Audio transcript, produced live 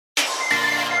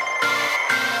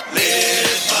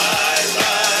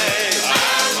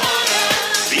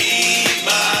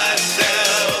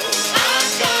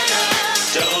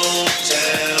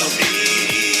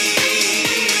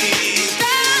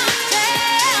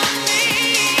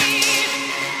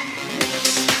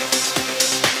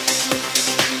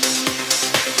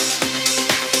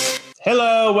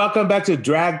welcome back to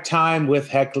Drag Time with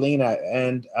Heklina.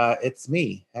 And it's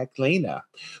me, Heklina.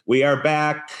 We are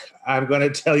back. I'm going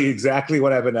to tell you exactly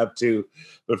what I've been up to.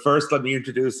 But first, let me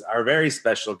introduce our very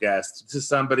special guest. This is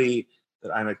somebody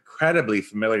that I'm incredibly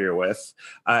familiar with.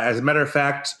 As a matter of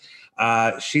fact,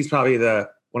 she's probably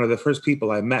one of the first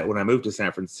people I met when I moved to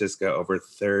San Francisco over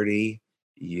 30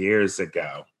 years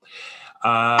ago.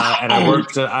 And I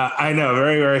worked, I know,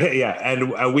 very, very, yeah.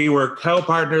 And we were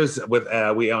co-partners with,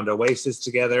 we owned Oasis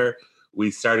together.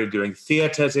 We started doing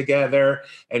theater together.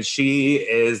 And she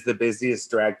is the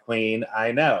busiest drag queen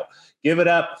I know. Give it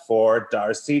up for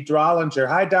Darcy Drollinger.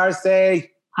 Hi, Darcy.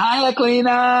 Hi,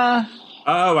 Heklina.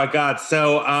 Oh, my God.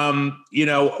 So,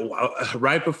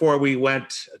 right before we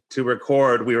went to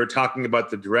record, we were talking about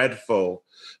the dreadful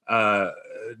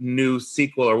new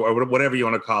sequel or whatever you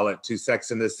want to call it to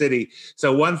Sex and the City.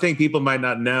 So one thing people might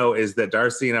not know is that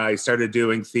Darcy and I started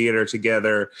doing theater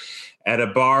together at a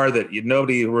bar that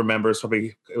nobody remembers.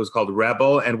 Probably it was called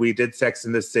Rebel, and we did Sex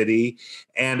and the City,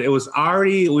 and we were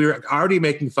already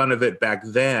making fun of it back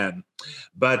then.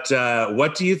 But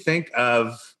what do you think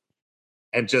of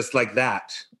And Just Like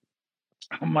That?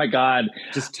 Oh my God!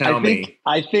 Just tell me.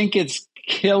 I think it's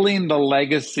killing the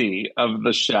legacy of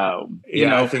the show.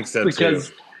 I think so because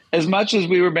too. As much as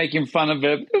we were making fun of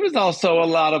it, there was also a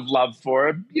lot of love for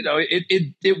it.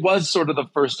 It was sort of the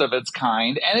first of its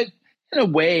kind, and it, in a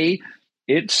way,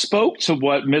 it spoke to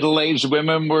what middle-aged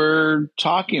women were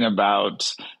talking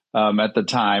about at the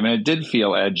time, and it did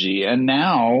feel edgy. And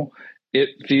now it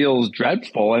feels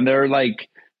dreadful, and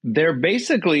they're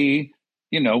basically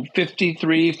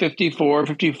 53, 54,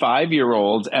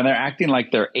 55-year-olds, and they're acting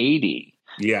like they're 80.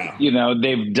 Yeah.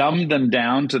 They've dumbed them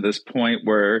down to this point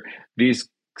where these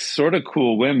sort of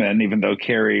cool women, even though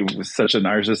Carrie was such a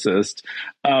narcissist,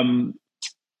 have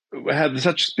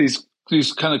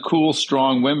these kind of cool,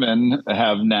 strong women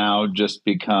have now just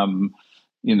become,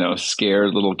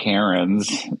 scared little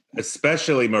Karens.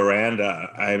 Especially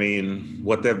Miranda. I mean,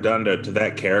 what they've done to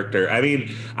that character. I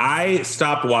mean, I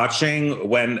stopped watching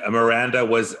when Miranda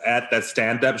was at that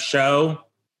stand-up show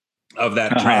of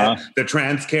that the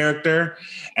trans character,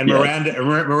 and yes.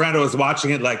 Miranda was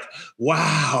watching it like,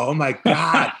 wow, oh my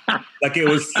God. Like it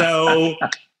was so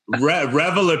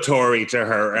revelatory to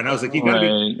her. And I was like, you gotta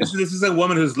be, this is a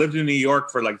woman who's lived in New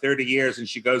York for like 30 years, and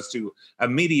she goes to a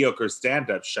mediocre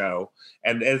stand-up show,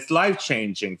 and it's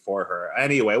life-changing for her.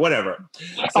 Anyway, whatever.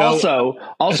 So,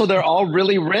 also they're all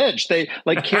really rich.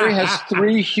 Carrie has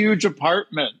 3 huge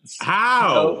apartments.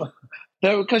 How?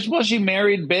 Because she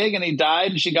married big and he died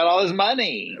and she got all his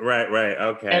money. Right,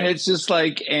 okay. And it's just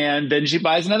and then she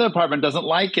buys another apartment, doesn't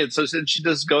like it. So then she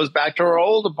just goes back to her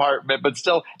old apartment, but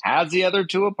still has the other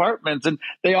 2 apartments. And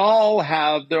they're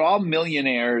all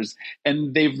millionaires,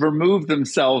 and they've removed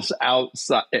themselves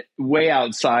way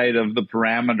outside of the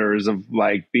parameters of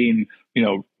being,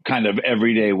 kind of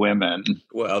everyday women.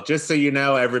 Well, just so you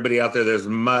know, everybody out there, there's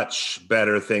much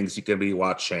better things you can be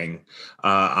watching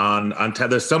on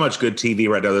there's so much good TV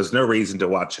right now. There's no reason to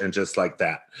watch And Just Like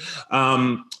That.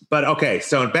 But okay,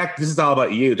 so back, this is all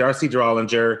about you, Darcy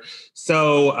Drollinger.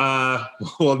 So,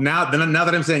 now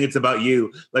that I'm saying it's about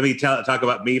you, let me talk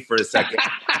about me for a second.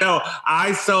 So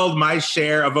I sold my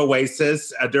share of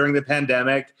Oasis during the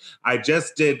pandemic. I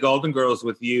just did Golden Girls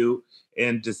with you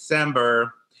in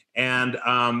December. And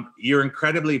you're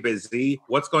incredibly busy.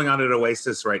 What's going on at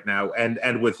Oasis right now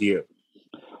and with you?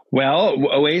 Well,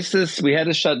 Oasis, we had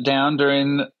to shut down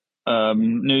during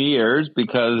New Year's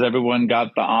because everyone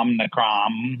got the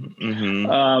Omicron.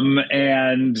 Mm-hmm.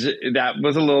 And that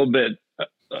was a little bit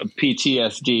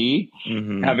PTSD,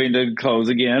 having to close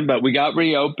again. But we got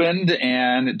reopened,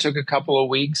 and it took a couple of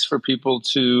weeks for people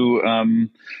to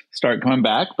start coming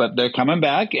back. But they're coming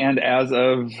back. And as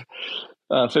of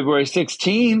February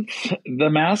 16th, the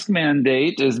mask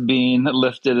mandate is being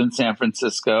lifted in San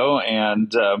Francisco,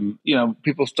 and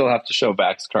people still have to show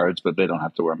vax cards, but they don't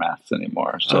have to wear masks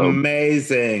anymore. So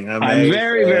amazing! I'm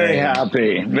very, very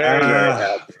happy. Very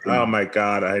happy. Oh my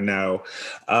God, I know.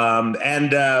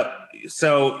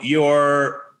 So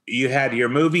you had your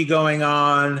movie going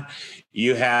on.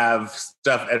 You have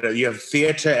stuff you have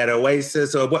theater at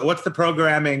Oasis. So what's the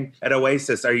programming at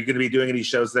Oasis? Are you going to be doing any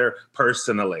shows there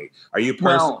personally? Are you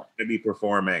personally going to be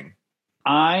performing?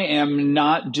 I am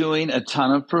not doing a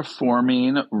ton of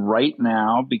performing right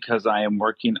now because I am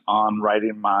working on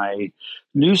writing my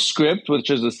new script, which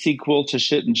is a sequel to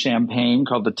Shit and Champagne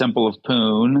called The Temple of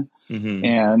Poon. Mm-hmm.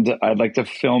 And I'd like to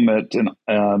film it in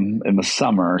the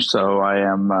summer. So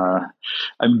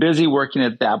I'm busy working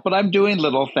at that, but I'm doing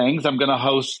little things. I'm going to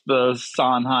host the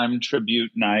Sondheim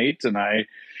tribute night, and I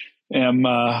am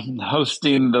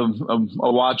hosting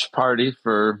a watch party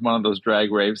for one of those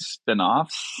Drag Race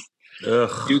spinoffs.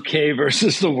 Ugh. UK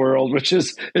versus the world, which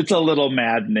is it's a little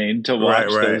maddening to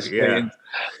watch Right. those Yeah.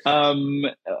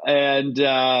 things.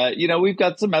 And we've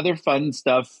got some other fun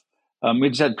stuff. We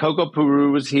just had Coco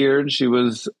Peru was here, and she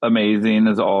was amazing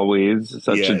as always.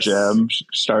 Such a Yes. gem. She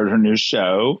started her new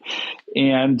show,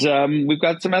 and we've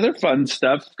got some other fun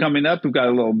stuff coming up. We've got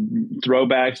a little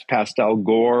throwbacks, Pastel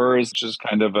Gores, which is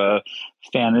kind of a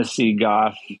fantasy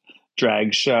goth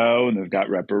drag show, and we've got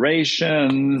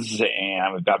Reparations,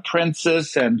 and we've got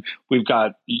Princess, and we've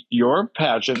got your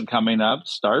pageant coming up,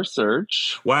 Star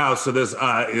Search. Wow. So there's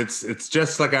it's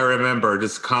just like I remember,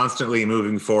 just constantly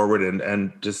moving forward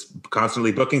and just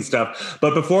constantly booking stuff.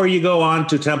 But before you go on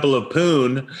to Temple of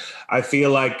Poon, I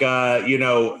feel like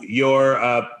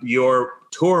your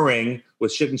touring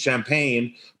with Shit and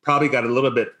Champagne probably got a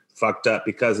little bit fucked up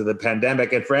because of the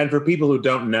pandemic. And for people who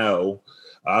don't know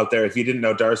out there, if you didn't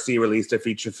know, Darcy released a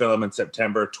feature film in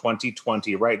September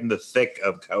 2020, right in the thick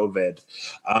of COVID.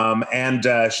 And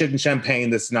Shit and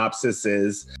Champagne, the synopsis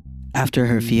is: after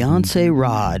her fiancé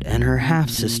Rod and her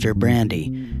half-sister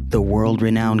Brandy, the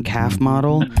world-renowned calf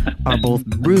model, are both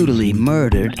brutally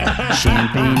murdered,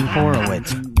 Champagne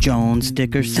Horowitz, Jones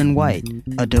Dickerson White,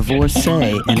 a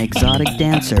divorcee and exotic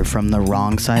dancer from the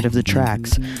wrong side of the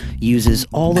tracks, uses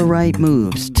all the right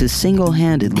moves to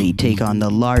single-handedly take on the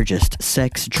largest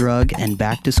sex, drug, and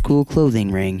back-to-school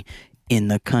clothing ring in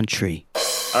the country.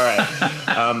 All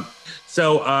right.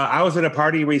 So I was at a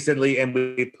party recently, and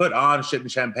we put on Shit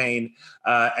and Champagne,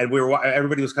 and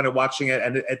everybody was kind of watching it,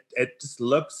 and it just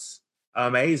looks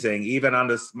amazing, even on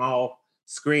the small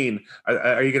screen.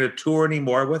 Are you going to tour any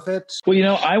more with it?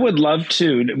 Well, I would love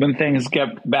to when things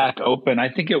get back open. I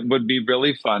think it would be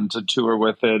really fun to tour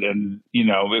with it, and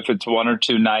if it's one or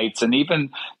two nights, and even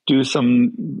do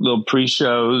some little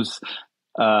pre-shows.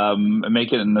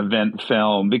 Make it an event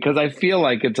film, because I feel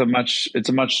like it's a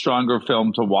much stronger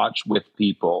film to watch with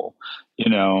people,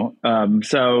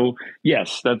 so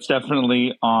yes, that's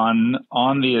definitely on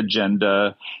the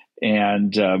agenda.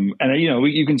 And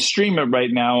you can stream it right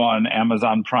now on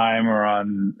Amazon Prime or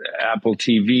on Apple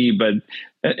TV,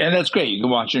 and that's great. You can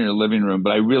watch it in your living room,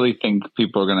 but I really think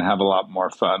people are going to have a lot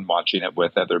more fun watching it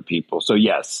with other people. So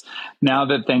yes, now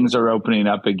that things are opening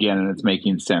up again and it's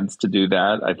making sense to do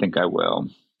that, I think I will.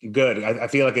 Good. I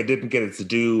feel like it didn't get its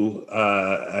due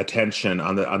attention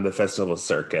on the festival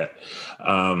circuit.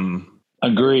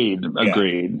 Agreed.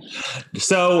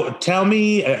 So tell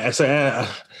me,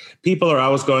 people are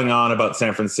always going on about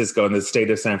San Francisco and the state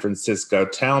of San Francisco.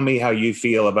 Tell me how you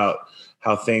feel about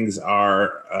how things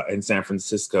are in San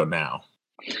Francisco now.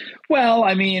 Well,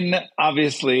 I mean,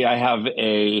 obviously I have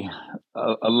a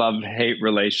love-hate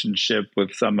relationship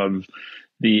with some of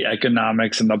the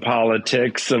economics and the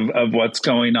politics of what's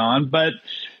going on. But,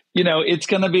 it's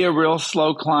going to be a real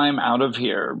slow climb out of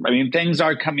here. I mean, things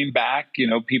are coming back.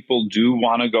 People do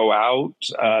want to go out,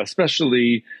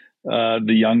 especially the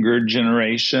younger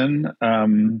generation.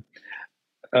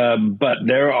 But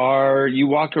you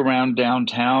walk around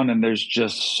downtown and there's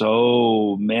just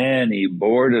so many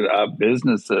boarded up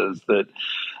businesses that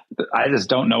I just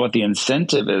don't know what the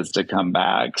incentive is to come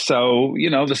back. So,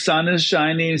 the sun is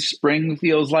shining. Spring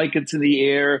feels like it's in the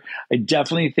air. I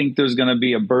definitely think there's going to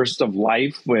be a burst of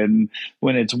life when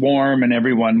it's warm and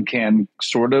everyone can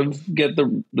sort of get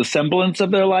the semblance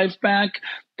of their life back.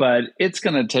 But it's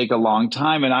going to take a long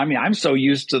time. And I mean, I'm so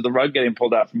used to the rug getting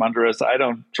pulled out from under us. I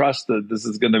don't trust that this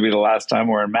is going to be the last time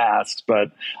wearing masks, but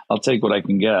I'll take what I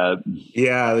can get.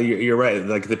 Yeah, you're right.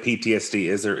 Like the PTSD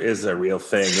is a real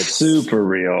thing. It's super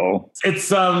real.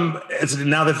 It's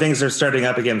now that things are starting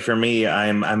up again for me,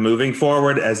 I'm moving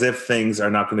forward as if things are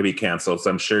not going to be canceled.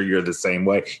 So I'm sure you're the same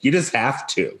way. You just have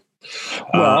to.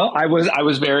 Well, I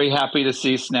was very happy to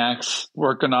see Snacks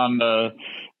working on the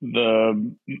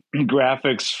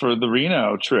graphics for the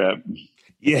Reno trip.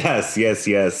 Yes.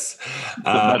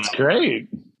 That's great.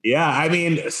 Yeah, I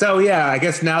mean, I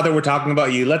guess now that we're talking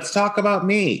about you, let's talk about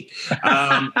me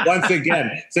once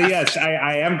again. So yes,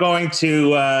 I am going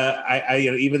to.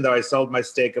 Even though I sold my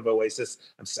stake of Oasis,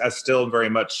 I'm still very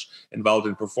much involved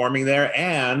in performing there,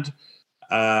 and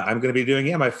I'm going to be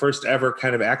doing my first ever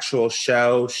kind of actual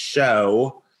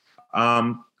show.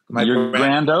 My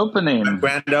grand opening.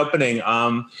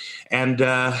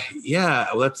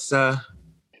 Let's.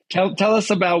 Tell us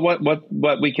about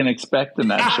what we can expect in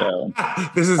that show.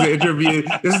 This is the interview.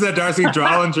 This is a Darcy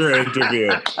Drollinger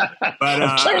interview.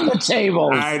 But turn the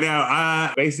tables. I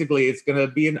know. Basically, it's going to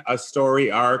be a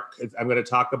story arc. I'm going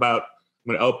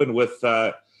to open with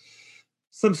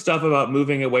some stuff about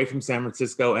moving away from San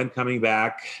Francisco and coming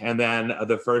back. And then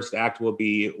the first act will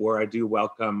be where I do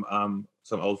welcome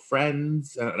some old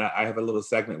friends. And I have a little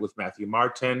segment with Matthew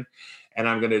Martin, and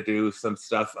I'm going to do some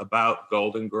stuff about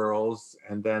Golden Girls.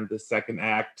 And then the second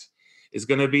act is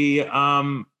going to be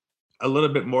a little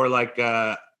bit more like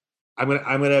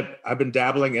I've been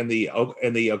dabbling in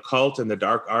the occult and the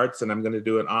dark arts, and I'm going to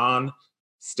do an on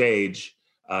stage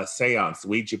seance,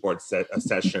 Ouija board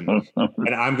session,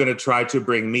 and I'm going to try to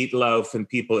bring Meatloaf and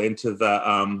people into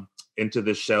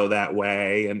the show that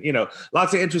way, and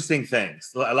lots of interesting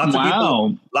things.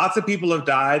 Lots of people have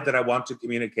died that I want to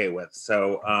communicate with.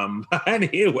 So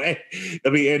anyway,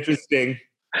 it'll be interesting.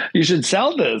 You should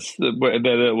sell this, that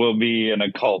it will be an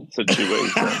occult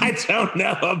situation. I don't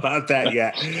know about that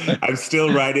yet. I'm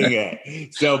still writing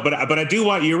it. So, but I do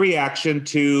want your reaction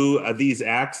to these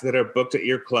acts that are booked at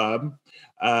your club.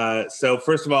 So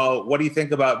first of all, what do you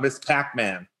think about Miss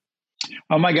Pac-Man?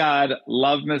 Oh my God,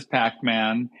 love Miss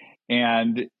Pac-Man.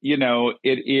 And,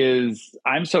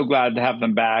 I'm so glad to have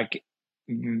them back.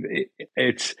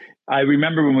 I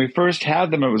remember when we first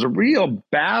had them, it was a real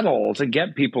battle to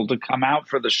get people to come out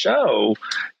for the show.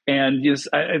 And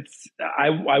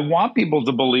I want people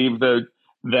to believe that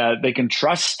they can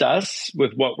trust us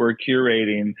with what we're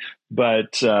curating.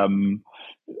 But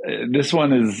this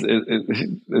one is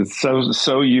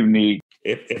so unique.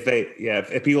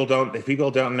 If people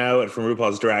don't know it from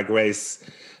RuPaul's Drag Race,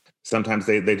 sometimes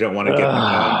they don't want to get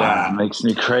behind that. It makes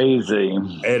me crazy.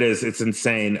 It is. It's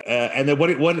insane. And then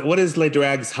what is Les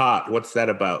Drags Hot? What's that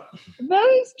about?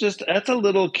 That's a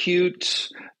little cute,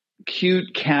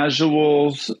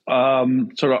 casual, sort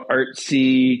of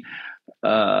artsy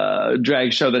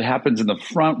drag show that happens in the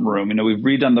front room. We've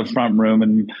redone the front room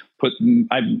and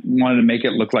I wanted to make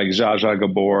it look like Zsa Zsa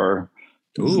Gabor.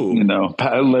 Ooh.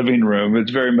 Living room.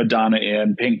 It's very Madonna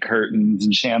in, pink curtains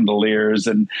and chandeliers.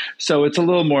 And so it's a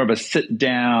little more of a sit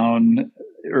down,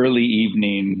 early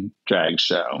evening drag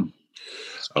show.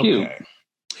 It's cute. Okay.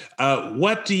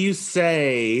 What do you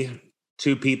say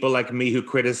to people like me who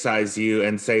criticize you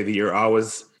and say that you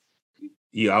always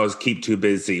keep too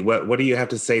busy? What do you have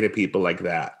to say to people like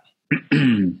that?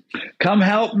 Come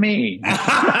help me.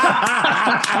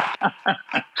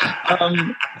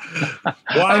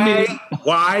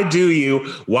 Why,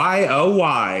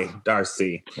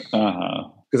 Darcy?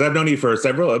 Because I've known you for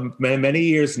many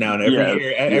years now, and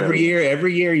every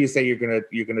year you say you're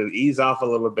gonna ease off a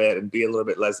little bit and be a little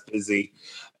bit less busy.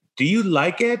 Do you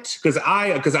like it? Because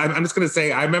I'm just going to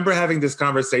say, I remember having this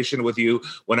conversation with you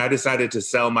when I decided to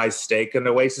sell my stake in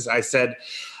Oasis. I said,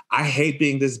 I hate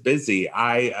being this busy.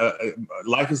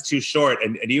 Life is too short.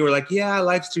 And you were like, yeah,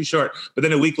 life's too short. But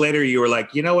then a week later, you were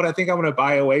like, you know what? I think I'm going to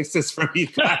buy Oasis from you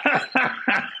guys.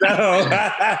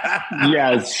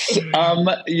 Yes.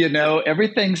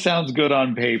 Everything sounds good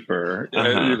on paper.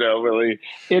 Really.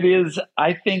 It is.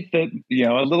 I think that,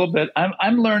 a little bit,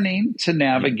 I'm learning to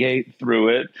navigate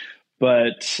through it,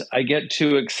 but I get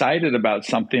too excited about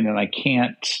something and I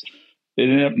can't. It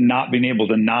ended up not being able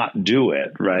to not do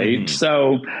it, right? Mm-hmm.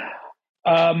 So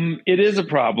it is a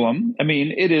problem. I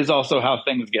mean, it is also how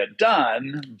things get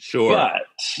done. Sure.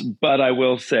 But I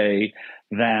will say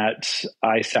that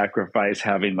I sacrifice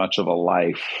having much of a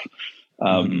life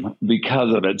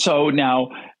because of it. So now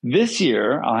this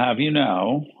year, I'll have you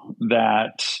know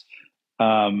that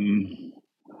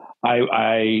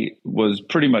I was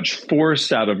pretty much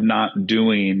forced out of not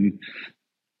doing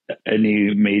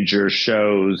any major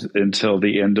shows until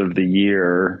the end of the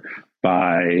year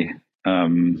by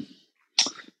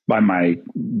my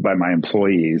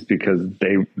employees, because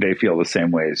they feel the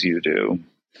same way as you do.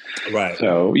 Right.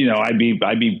 So, I'd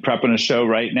be prepping a show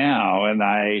right now, and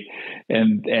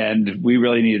we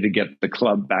really needed to get the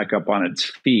club back up on its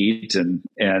feet. And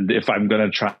if I'm going to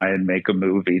try and make a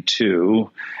movie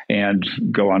too, and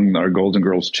go on our Golden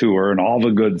Girls tour and all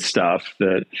the good stuff,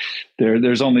 that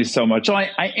there's only so much. So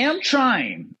I am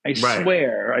trying. I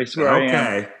swear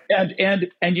Okay. I am.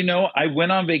 And I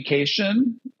went on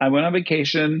vacation.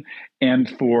 And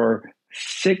for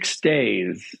 6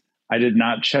 days, I did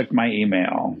not check my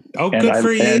email. Oh, good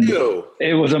for you.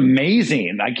 It was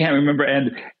amazing. I can't remember.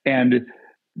 And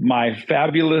my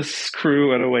fabulous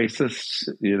crew at Oasis,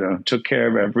 took care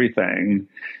of everything.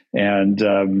 And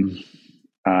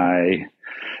I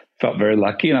felt very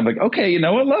lucky. And I'm like, okay, you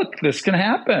know what? Look, this can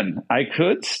happen. I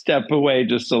could step away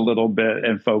just a little bit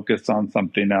and focus on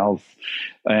something else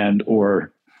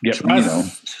or get,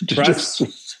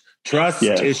 Trust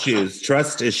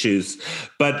issues.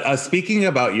 But speaking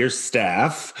about your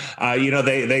staff,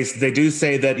 they do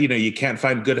say that, you can't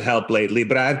find good help lately,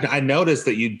 but I noticed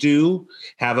that you do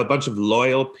have a bunch of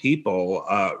loyal people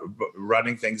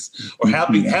running things or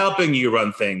helping you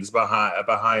run things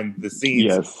behind the scenes.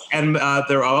 Yes. And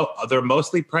they're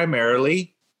mostly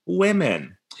primarily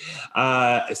women.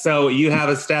 So you have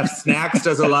a staff. Snacks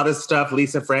does a lot of stuff.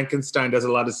 Lisa Frankenstein does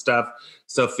a lot of stuff.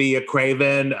 Sophia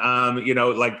Craven,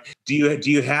 do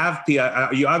you have?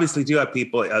 You obviously do have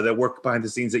people that work behind the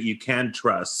scenes that you can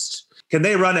trust. Can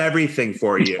they run everything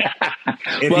for you?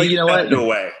 Well, you know what?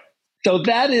 Away? So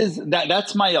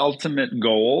that's my ultimate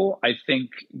goal. I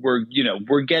think we're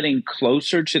getting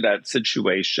closer to that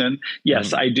situation.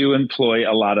 Yes, I do employ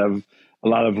a lot of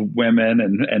women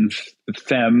and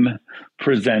femme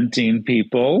presenting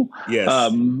people.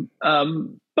 Yes.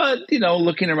 But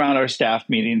looking around our staff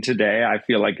meeting today, I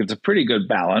feel like it's a pretty good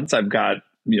balance. I've got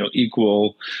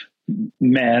equal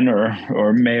men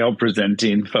or male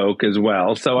presenting folk as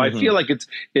well. So I feel like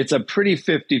it's a pretty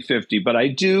 50-50, but I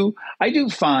do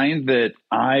find that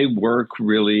I work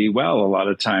really well a lot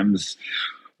of times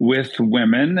with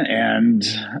women, and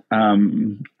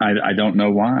I don't know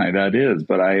why that is,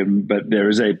 but I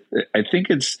think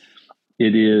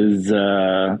it is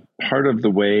part of the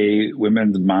way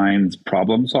women's minds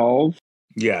problem solve.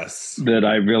 Yes. That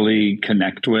I really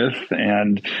connect with.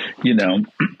 And,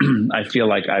 I feel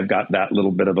like I've got that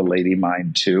little bit of a lady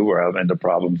mind too, where I'm into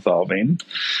problem solving.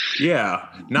 Yeah.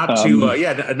 Not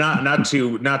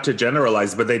to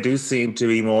generalize, but they do seem to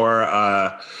be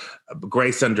more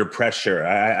grace under pressure.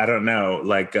 I don't know,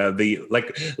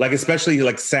 especially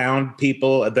like sound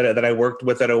people that I worked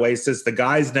with at Oasis, the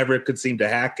guys never could seem to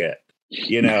hack it,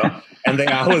 and they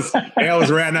always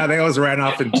ran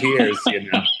off in tears,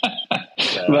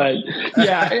 But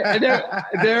yeah,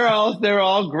 they're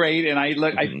all great, and I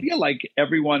feel like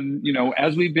everyone,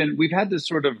 as we've had to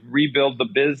sort of rebuild the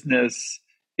business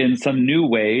in some new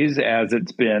ways as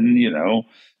it's been,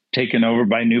 taken over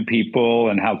by new people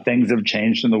and how things have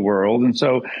changed in the world. And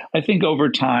so I think over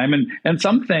time and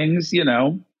some things,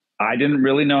 I didn't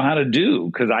really know how to do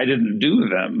because I didn't do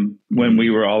them when we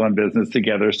were all in business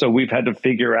together. So we've had to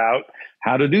figure out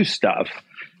how to do stuff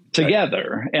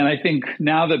together. And I think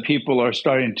now that people are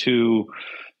starting to,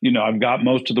 I've got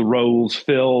most of the roles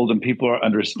filled and people are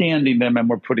understanding them and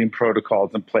we're putting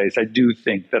protocols in place, I do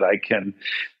think that I can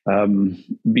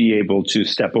be able to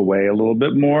step away a little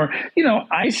bit more.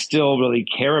 I still really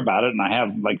care about it and I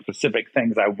have specific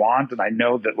things I want. And I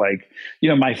know that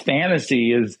my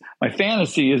fantasy is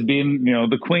being,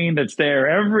 the queen that's there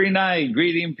every night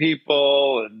greeting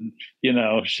people and,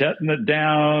 shutting it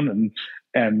down.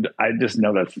 And I just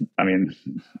know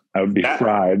I would be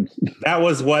fried. That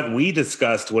was what we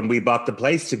discussed when we bought the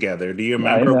place together. Do you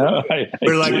remember?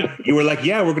 You were like,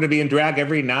 yeah, we're going to be in drag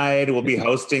every night. We'll be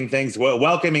hosting things,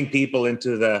 welcoming people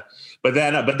into the. But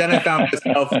then I found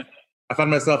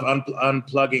myself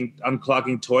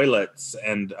unclogging toilets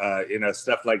and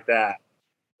stuff like that.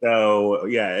 So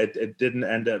yeah, it didn't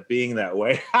end up being that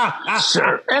way.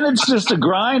 Sure, and it's just a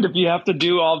grind if you have to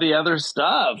do all the other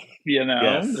stuff.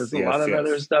 There's a lot of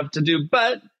other stuff to do,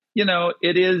 but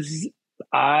it is.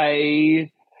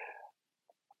 I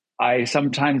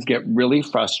sometimes get really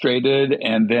frustrated,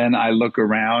 and then I look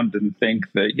around and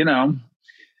think that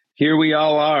here we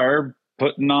all are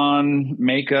putting on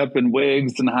makeup and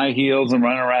wigs and high heels and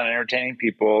running around entertaining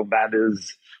people.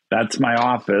 That's my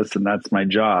office and that's my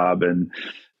job, and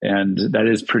that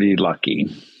is pretty lucky.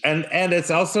 And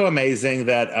it's also amazing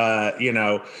that,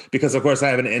 because of course I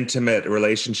have an intimate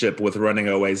relationship with running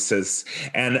Oasis,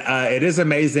 and it is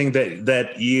amazing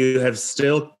that you have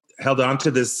still held on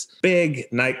to this big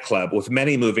nightclub with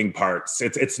many moving parts.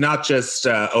 It's not just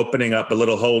opening up a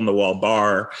little hole in the wall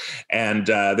bar, and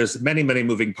there's many, many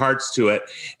moving parts to it.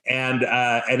 And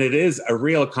it is a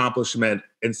real accomplishment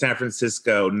in San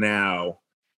Francisco now,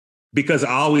 because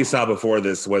all we saw before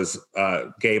this was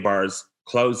gay bars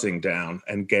closing down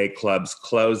and gay clubs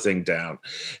closing down.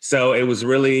 So it was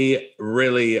really,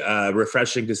 really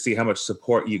refreshing to see how much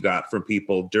support you got from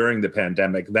people during the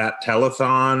pandemic, that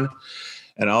telethon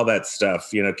and all that stuff.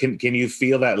 Can you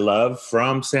feel that love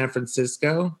from San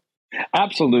Francisco?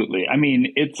 Absolutely.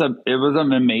 It was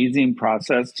an amazing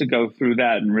process to go through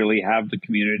that and really have the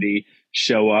community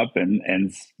show up and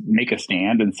make a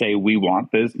stand and say, we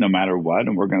want this no matter what,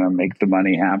 and we're going to make the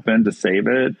money happen to save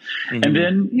it. Mm-hmm. And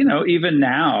then, even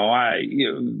now,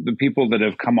 the people that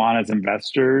have come on as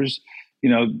investors,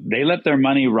 they let their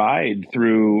money ride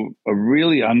through a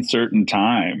really uncertain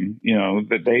time,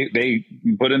 that they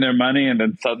put in their money and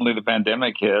then suddenly the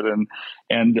pandemic hit.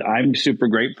 And I'm super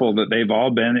grateful that they've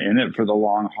all been in it for the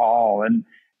long haul. And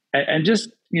just,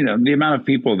 the amount of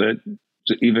people that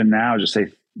even now just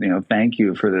say, thank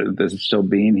you for this still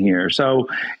being here. So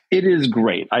it is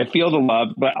great. I feel the love,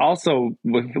 but also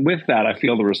with that, I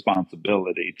feel the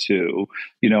responsibility too.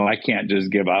 I can't just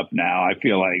give up now. I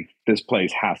feel like this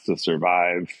place has to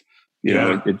survive.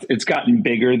 It's gotten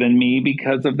bigger than me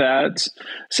because of that.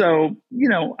 So,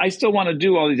 I still want to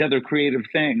do all these other creative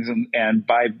things. And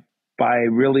by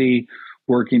really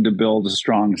working to build a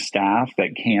strong staff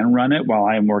that can run it while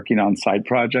I'm working on side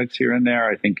projects here and there,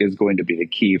 I think is going to be the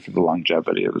key for the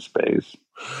longevity of the space.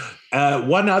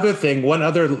 One other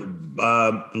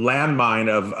landmine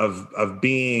of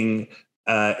being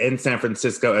in San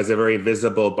Francisco as a very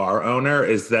visible bar owner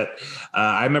is that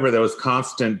I remember there was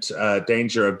constant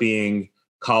danger of being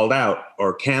called out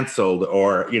or canceled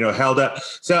or, held up.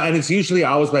 So, and it's usually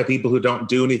always by people who don't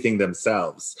do anything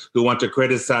themselves, who want to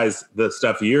criticize the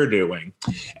stuff you're doing.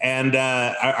 And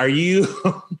do you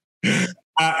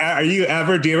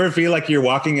ever feel like you're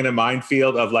walking in a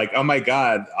minefield of like, oh my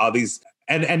God, all these,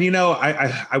 and I'm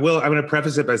going to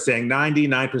preface it by saying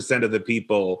 99% of the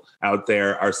people out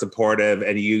there are supportive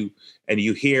and you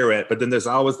hear it, but then there's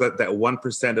always that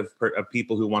 1% of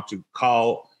people who want to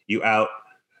call you out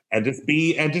and just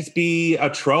be a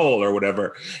troll or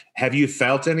whatever. Have you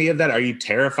felt any of that? Are you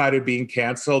terrified of being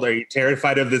canceled? Are you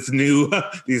terrified of these new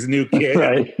kids?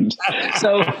 Right.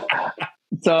 So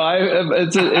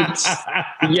it's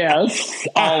yes,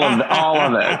 all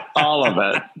of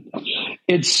it.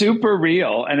 It's super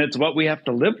real, and it's what we have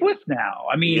to live with now.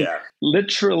 I mean,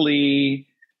 literally,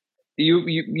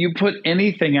 you put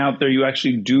anything out there, you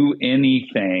actually do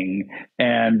anything,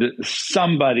 and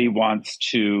somebody wants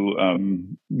to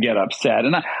get upset.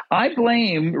 And I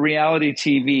blame reality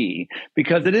TV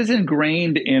because it is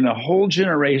ingrained in a whole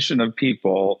generation of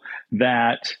people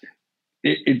that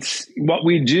it's what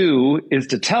we do is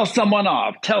to tell someone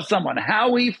off, tell someone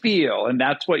how we feel. And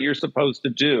that's what you're supposed to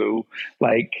do.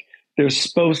 Like, there's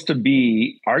supposed to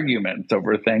be arguments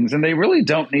over things, and they really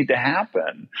don't need to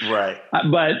happen. Right.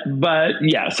 But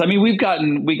yes, I mean, we got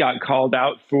called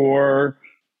out for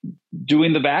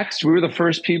doing the vax. We were the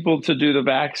first people to do the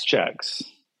vax checks.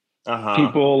 Uh-huh.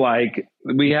 People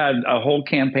we had a whole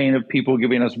campaign of people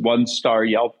giving us 1-star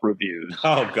Yelp reviews.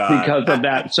 Oh God. Because of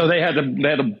that. So they had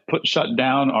to shut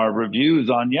down our reviews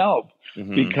on Yelp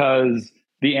because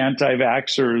the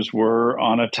anti-vaxxers were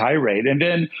on a tirade. And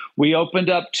then we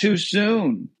opened up too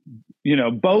soon.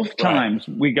 Both times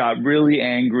we got really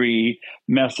angry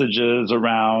messages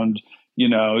around,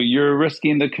 you're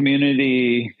risking the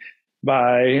community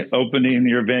by opening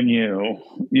your venue,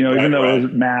 even though it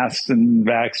was masks and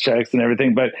vax checks and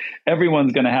everything, but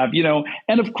everyone's going to have,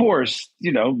 and of course,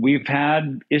 we've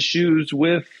had issues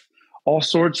with all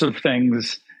sorts of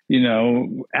things, of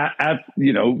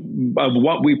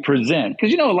what we present.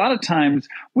 Because, a lot of times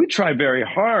we try very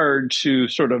hard to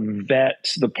sort of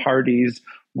vet the parties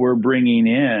we're bringing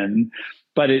in.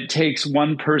 But it takes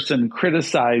one person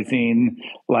criticizing,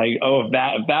 like, oh, if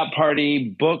that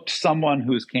party booked someone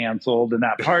who's canceled and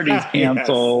that party's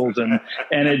canceled, and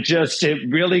it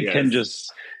really can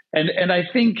just, and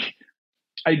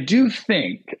I do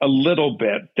think a little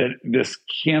bit that this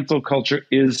cancel culture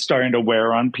is starting to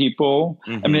wear on people.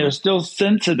 I mean, they're still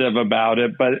sensitive about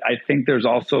it, but I think there's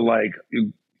also like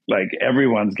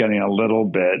everyone's getting a little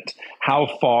bit, how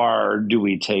far do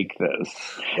we take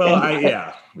this? Well,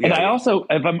 and I also,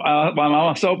 if I'm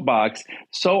on a soapbox,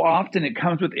 so often it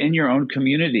comes within your own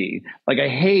community. Like, I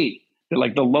hate that,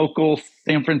 like, the local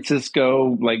San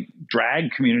Francisco, like,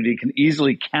 drag community can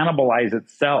easily cannibalize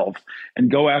itself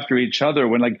and go after each other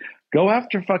when, like, go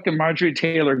after fucking Marjorie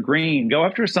Taylor Greene. Go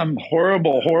after some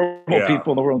horrible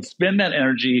people in the world. Spend that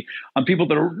energy on people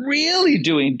that are really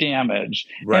doing damage.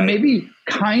 Right. And maybe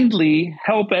kindly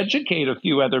help educate a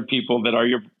few other people that are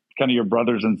your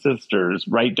brothers and sisters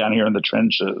right down here in the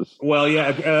trenches. Well,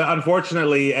 yeah,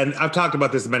 unfortunately, and I've talked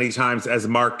about this many times, as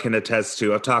Mark can attest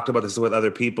to. I've talked about this with other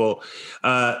people.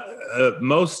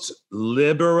 Most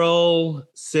liberal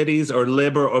cities or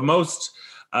most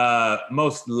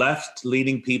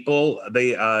left-leaning people,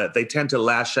 they tend to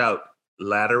lash out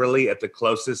laterally at the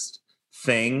closest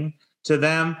thing to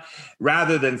them,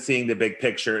 rather than seeing the big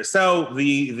picture. So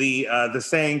the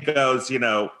saying goes,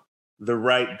 the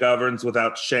right governs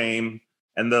without shame,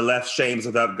 and the left shames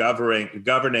without governing,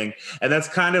 and that's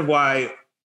kind of why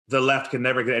the left can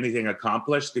never get anything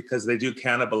accomplished, because they do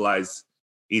cannibalize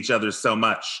each other so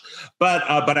much. But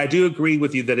I do agree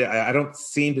with you that I don't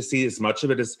seem to see as much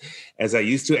of it as I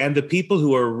used to. And the people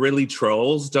who are really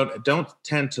trolls don't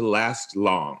tend to last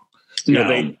long. No.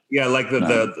 Like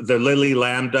the Lily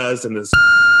Lambdas and the.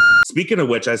 Speaking of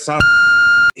which, I saw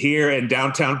here in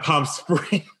downtown Palm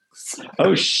Springs.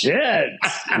 Oh shit!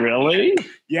 Really?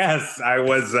 Yes, I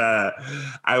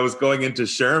was going into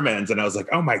Sherman's and I was like,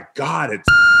 oh my God, it's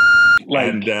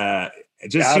like and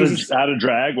just out of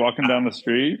drag walking down the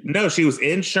street. No, she was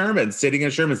in Sherman's, sitting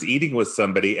in Sherman's, eating with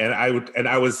somebody, and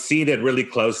I was seated really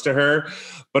close to her,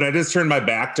 but I just turned my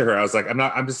back to her. I was like, I'm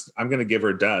going to give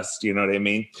her dust. You know what I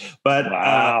mean? But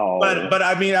wow. But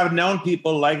I mean, I've known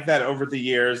people like that over the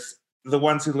years. The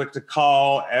ones who like to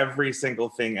call every single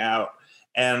thing out.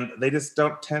 And they just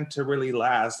don't tend to really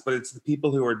last. But it's the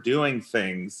people who are doing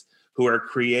things, who are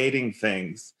creating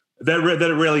things that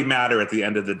really matter at the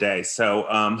end of the day. So,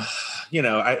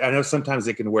 I know sometimes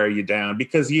it can wear you down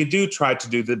because you do try to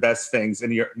do the best things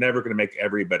and you're never going to make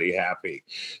everybody happy.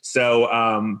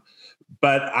 So,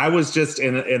 but I was just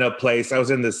in a place, I was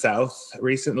in the South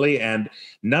recently and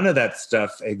none of that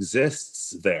stuff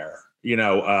exists there.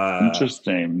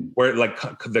 Interesting. Where like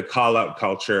the call out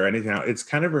culture or anything else, it's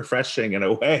kind of refreshing in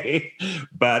a way,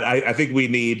 but I think we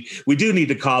do need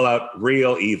to call out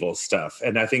real evil stuff.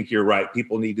 And I think you're right.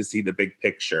 People need to see the big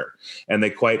picture and they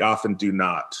quite often do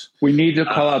not. We need to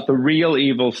call out the real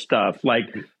evil stuff. Like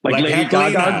Lady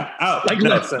Gaga. Oh,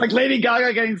 like Lady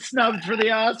Gaga getting snubbed for the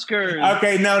Oscars.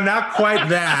 Okay. No, not quite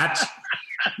that.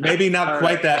 Maybe not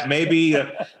quite that. Maybe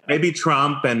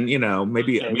Trump and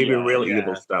maybe real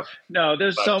evil stuff. No,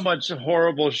 there's so much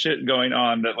horrible shit going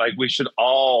on that like we should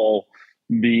all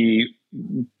be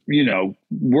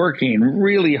working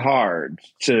really hard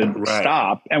to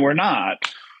stop, and we're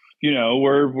not.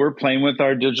 We're playing with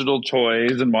our digital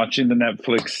toys and watching the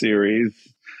Netflix series,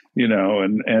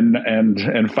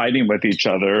 and fighting with each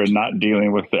other and not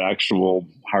dealing with the actual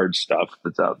hard stuff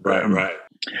that's out there. Right.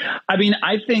 I mean,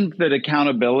 I think that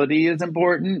accountability is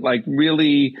important, like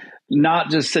really not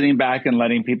just sitting back and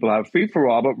letting people have free for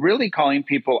all, but really calling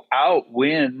people out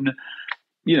when,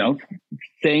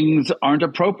 things aren't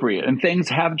appropriate and things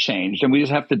have changed and we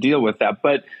just have to deal with that.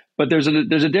 But there's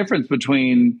a difference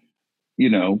between,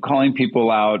 calling people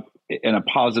out in a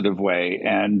positive way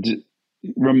and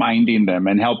reminding them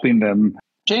and helping them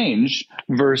change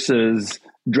versus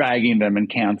dragging them and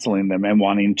canceling them and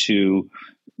wanting to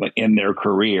in their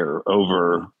career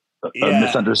over a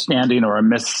misunderstanding or a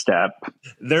misstep.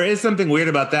 There is something weird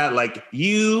about that. Like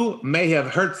you may have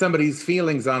hurt somebody's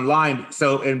feelings online.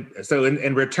 So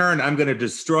in return, I'm going to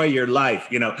destroy your life.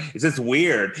 It's just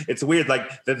weird. It's weird.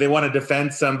 Like that they want to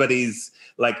defend somebody's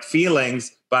like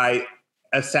feelings by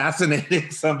assassinating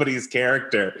somebody's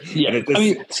character. Yeah.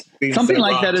 Something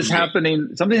like that is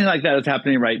happening. Something like that is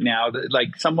happening right now.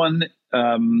 Like someone,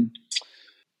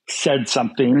 said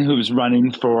something who's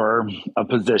running for a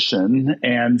position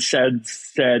and said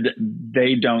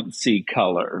they don't see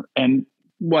color. And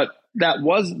what that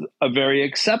was a very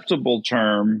acceptable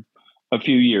term a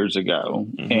few years ago,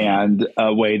 and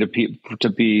a way to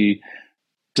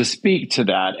speak to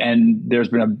that. And there's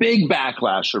been a big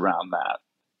backlash around that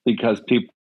because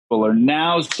people are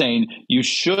now saying you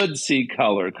should see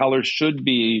color. Color should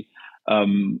be,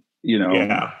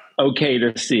 okay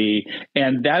to see.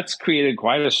 And that's created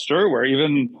quite a stir where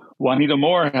even Juanita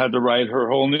Moore had to write her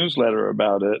whole newsletter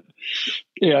about it.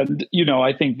 And,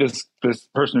 I think this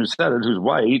person who said it, who's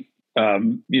white,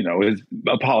 has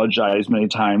apologized many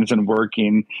times and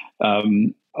working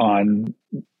on,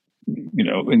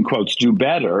 in quotes, do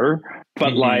better.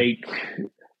 But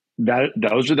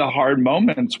those are the hard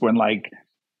moments when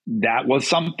that was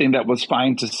something that was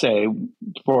fine to say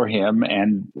for him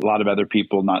and a lot of other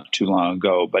people not too long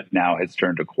ago, but now has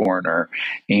turned a corner.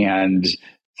 And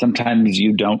sometimes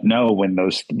you don't know when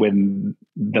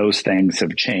those things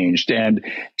have changed. And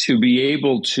to be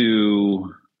able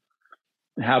to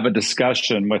have a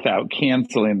discussion without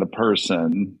canceling the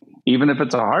person, even if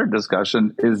it's a hard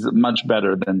discussion, is much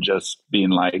better than just being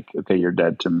like, okay, you're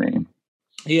dead to me.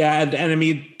 Yeah. And I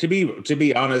mean, to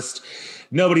be honest,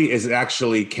 nobody is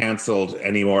actually canceled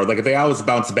anymore. Like they always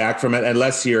bounce back from it,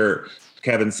 unless you're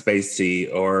Kevin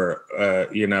Spacey or,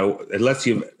 unless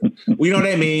you know what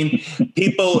I mean?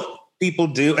 People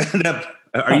do end up.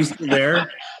 Are you still there?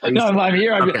 No, I'm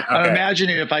here. I'm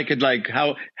imagining if I could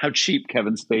how cheap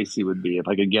Kevin Spacey would be if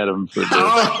I could get him for this.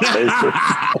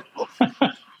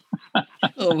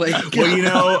 Oh my God. Well, you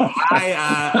know,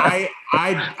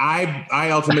 I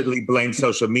ultimately blame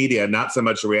social media, not so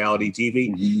much reality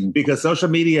TV, because social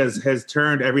media has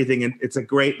turned everything. It's a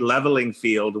great leveling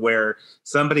field where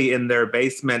somebody in their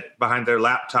basement behind their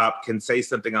laptop can say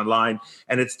something online,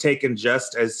 and it's taken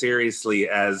just as seriously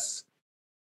as,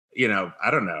 you know,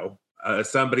 I don't know.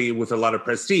 Somebody with a lot of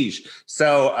prestige.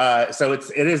 So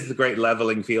it is the great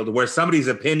leveling field where somebody's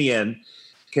opinion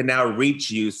can now reach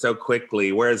you so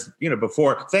quickly. Whereas, you know,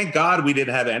 before, thank God we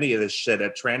didn't have any of this shit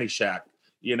at Tranny Shack,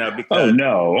 you know, because. Oh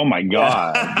no. Oh my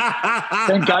God.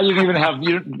 Thank God you didn't even have,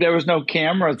 there was no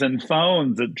cameras and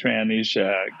phones at Tranny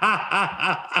Shack.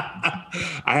 I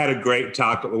had a great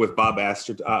talk with Bob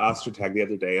Ostertag the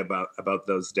other day about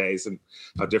those days and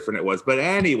how different it was. But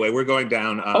anyway, we're going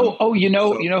down. You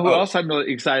know who else I'm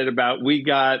really excited about? We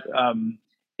got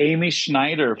Amy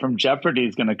Schneider from Jeopardy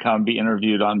is going to come be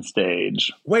interviewed on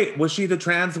stage. Wait, was she the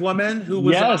trans woman who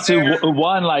was? Yes, who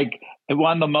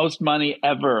won the most money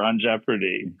ever on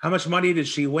Jeopardy. How much money did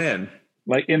she win?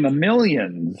 Like in the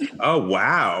millions. Oh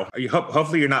wow!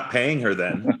 Hopefully you're not paying her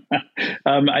then.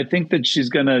 I think that she's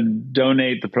going to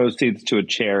donate the proceeds to a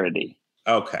charity.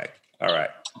 Okay, all right.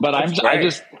 But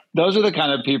those are the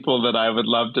kind of people that I would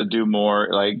love to do more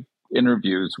like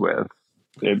interviews with.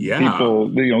 People,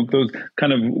 those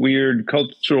kind of weird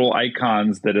cultural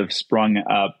icons that have sprung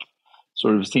up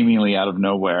sort of seemingly out of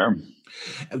nowhere.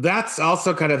 That's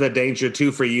also kind of the danger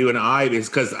too for you and I, is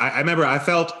because I remember I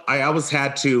felt I always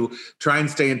had to try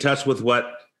and stay in touch with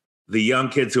what the young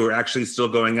kids who are actually still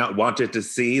going out wanted to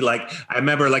see. Like I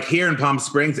remember, like here in Palm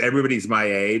Springs, everybody's my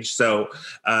age, so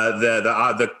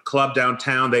the club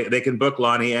downtown they can book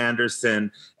Lonnie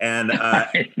Anderson and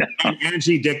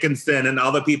Angie Dickinson and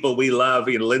all the people we love,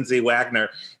 Lindsay Wagner,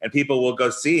 and people will go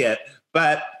see it,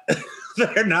 but.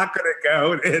 They're not going to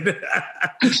go.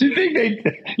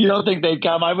 You don't think they'd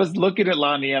come? I was looking at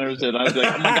Lonnie Anderson. I was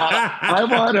like, oh my God, I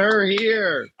want her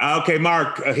here. Okay,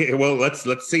 Mark. Well,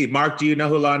 let's see. Mark, do you know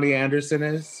who Lonnie Anderson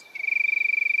is?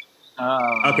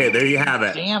 Okay, there you have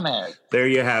it. Damn it. There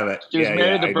you have it. She was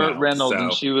married to Burt Reynolds,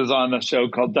 and she was on a show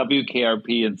called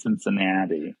WKRP in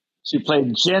Cincinnati. She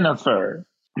played Jennifer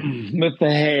with the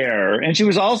hair. And she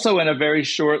was also in a very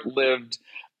short-lived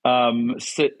crime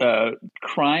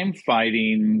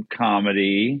fighting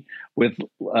comedy with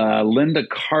Linda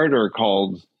Carter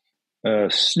called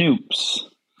Snoops.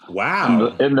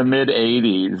 Wow. In the mid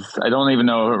 80s. I don't even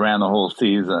know if it ran the whole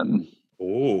season.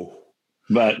 Ooh.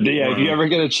 But yeah, if you ever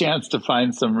get a chance to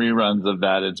find some reruns of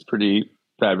that, it's pretty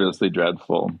fabulously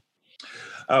dreadful.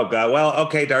 Oh God. Well,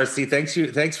 okay, Darcy,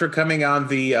 thanks for coming on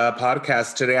the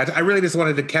podcast today. I really just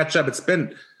wanted to catch up. It's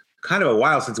been kind of a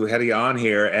while since we had you on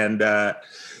here, and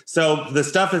so the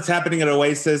stuff that's happening at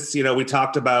Oasis, we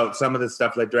talked about some of the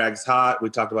stuff that drags hot. We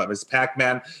talked about Miss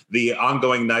Pac-Man, the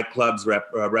ongoing nightclubs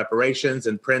reparations,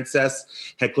 and Princess.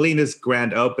 Heklina's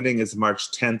grand opening is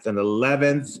March 10th and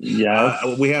 11th.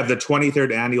 Yes. We have the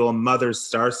 23rd annual Mother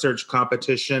Star Search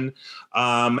competition.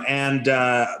 And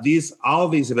all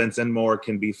these events and more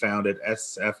can be found at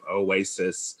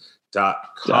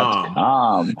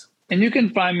sfoasis.com. And you can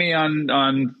find me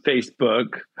on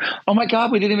Facebook. Oh my God,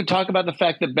 we didn't even talk about the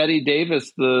fact that Betty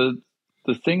Davis, the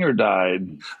singer,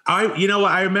 died.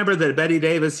 I remember that Betty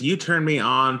Davis, you turned me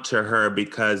on to her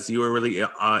because you were really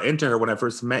into her when I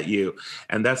first met you.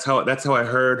 And that's how I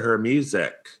heard her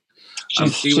music.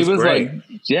 She was great.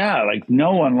 like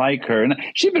no one like her. And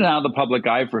she'd been out of the public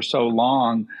eye for so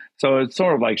long. So it's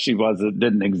sort of like she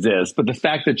didn't exist. But the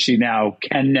fact that she now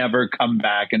can never come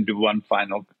back and do one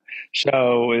final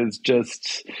show is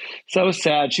just so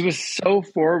sad. She was so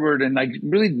forward and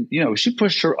really, she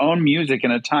pushed her own music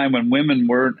in a time when women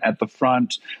weren't at the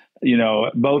front,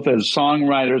 both as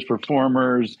songwriters,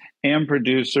 performers, and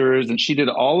producers. And she did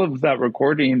all of that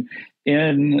recording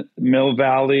in Mill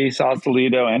Valley,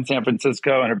 Sausalito, and San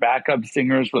Francisco. And her backup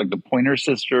singers were like the Pointer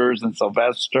Sisters and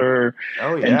Sylvester.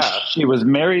 Oh, yeah. And she was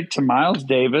married to Miles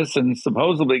Davis and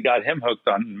supposedly got him hooked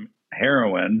on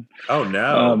heroin. Oh,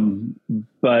 no.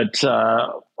 But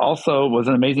also was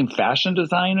an amazing fashion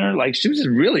designer. Like she was just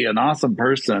really an awesome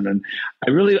person. And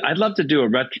I'd love to do a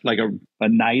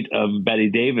night of Betty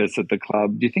Davis at the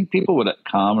club. Do you think people would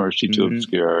come, or is she too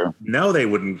obscure? No, they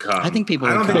wouldn't come. I think people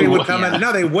would come. come. They would come. Yeah.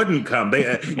 No, they wouldn't come.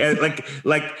 They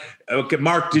okay,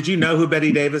 Mark, did you know who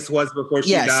Betty Davis was before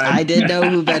she died? Yes, I did know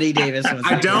who Betty Davis was.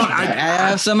 I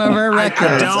have some of her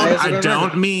records. I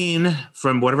don't mean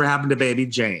from whatever happened to Baby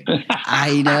Jane.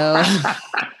 I know.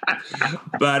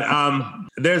 But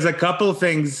there's a couple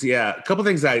things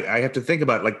I have to think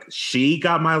about. Like, she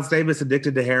got Miles Davis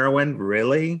addicted to heroin,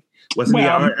 really? Wasn't he?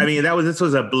 I mean, this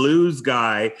was a blues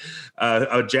guy,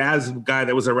 a jazz guy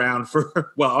that was around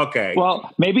for, okay.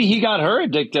 Well, maybe he got her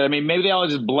addicted. I mean, maybe they all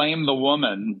just blame the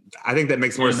woman. I think that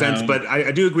makes more sense, but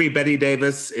I do agree Betty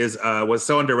Davis was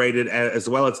so underrated, as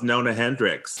well as Nona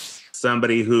Hendrix.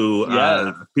 Somebody who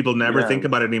people never think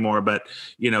about anymore, but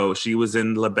she was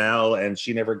in La Belle and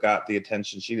she never got the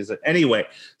attention she deserved. Anyway,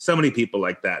 so many people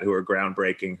like that who are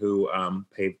groundbreaking, who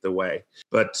paved the way.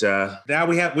 But now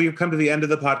we've come to the end of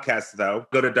the podcast, though.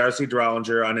 Go to Darcy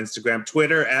Drollinger on Instagram,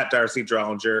 Twitter at Darcy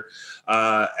Drollinger.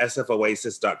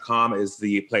 SFOasis.com is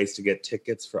the place to get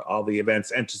tickets for all the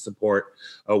events and to support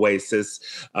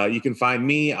Oasis. You can find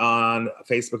me on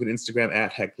Facebook and Instagram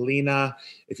at Heklina.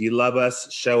 If you love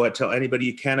us, show it. Tell anybody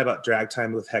you can about Drag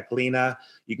Time with Heklina.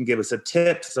 You can give us a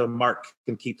tip so Mark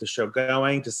can keep the show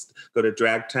going. Just go to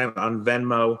Drag Time on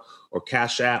Venmo or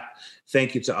Cash App.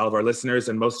 Thank you to all of our listeners,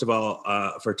 and most of all,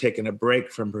 for taking a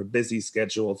break from her busy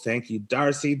schedule. Thank you,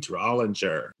 Darcy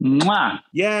Drollinger. Mwah.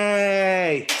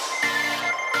 Yay!